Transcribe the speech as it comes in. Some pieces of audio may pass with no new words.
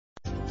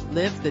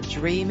Live the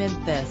dream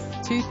in this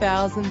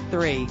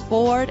 2003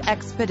 Ford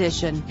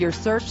Expedition. Your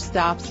search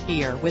stops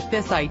here with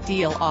this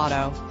ideal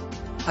auto.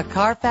 A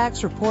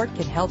Carfax report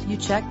can help you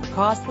check for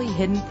costly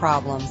hidden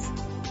problems.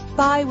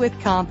 Buy with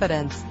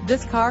confidence.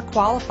 This car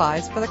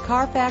qualifies for the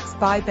Carfax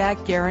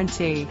buyback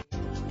guarantee.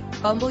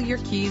 Fumble your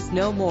keys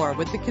no more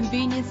with the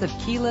convenience of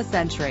keyless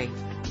entry.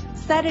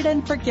 Set it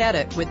and forget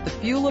it with the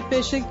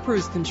fuel-efficient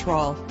cruise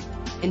control.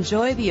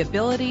 Enjoy the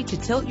ability to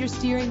tilt your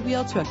steering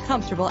wheel to a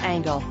comfortable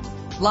angle.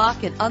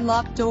 Lock and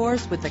unlock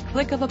doors with the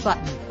click of a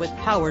button with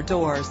power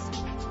doors.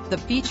 The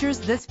features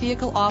this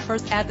vehicle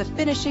offers add the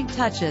finishing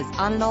touches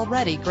on an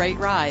already great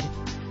ride.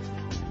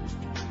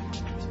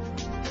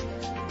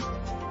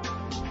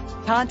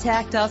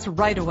 Contact us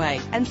right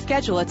away and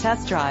schedule a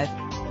test drive.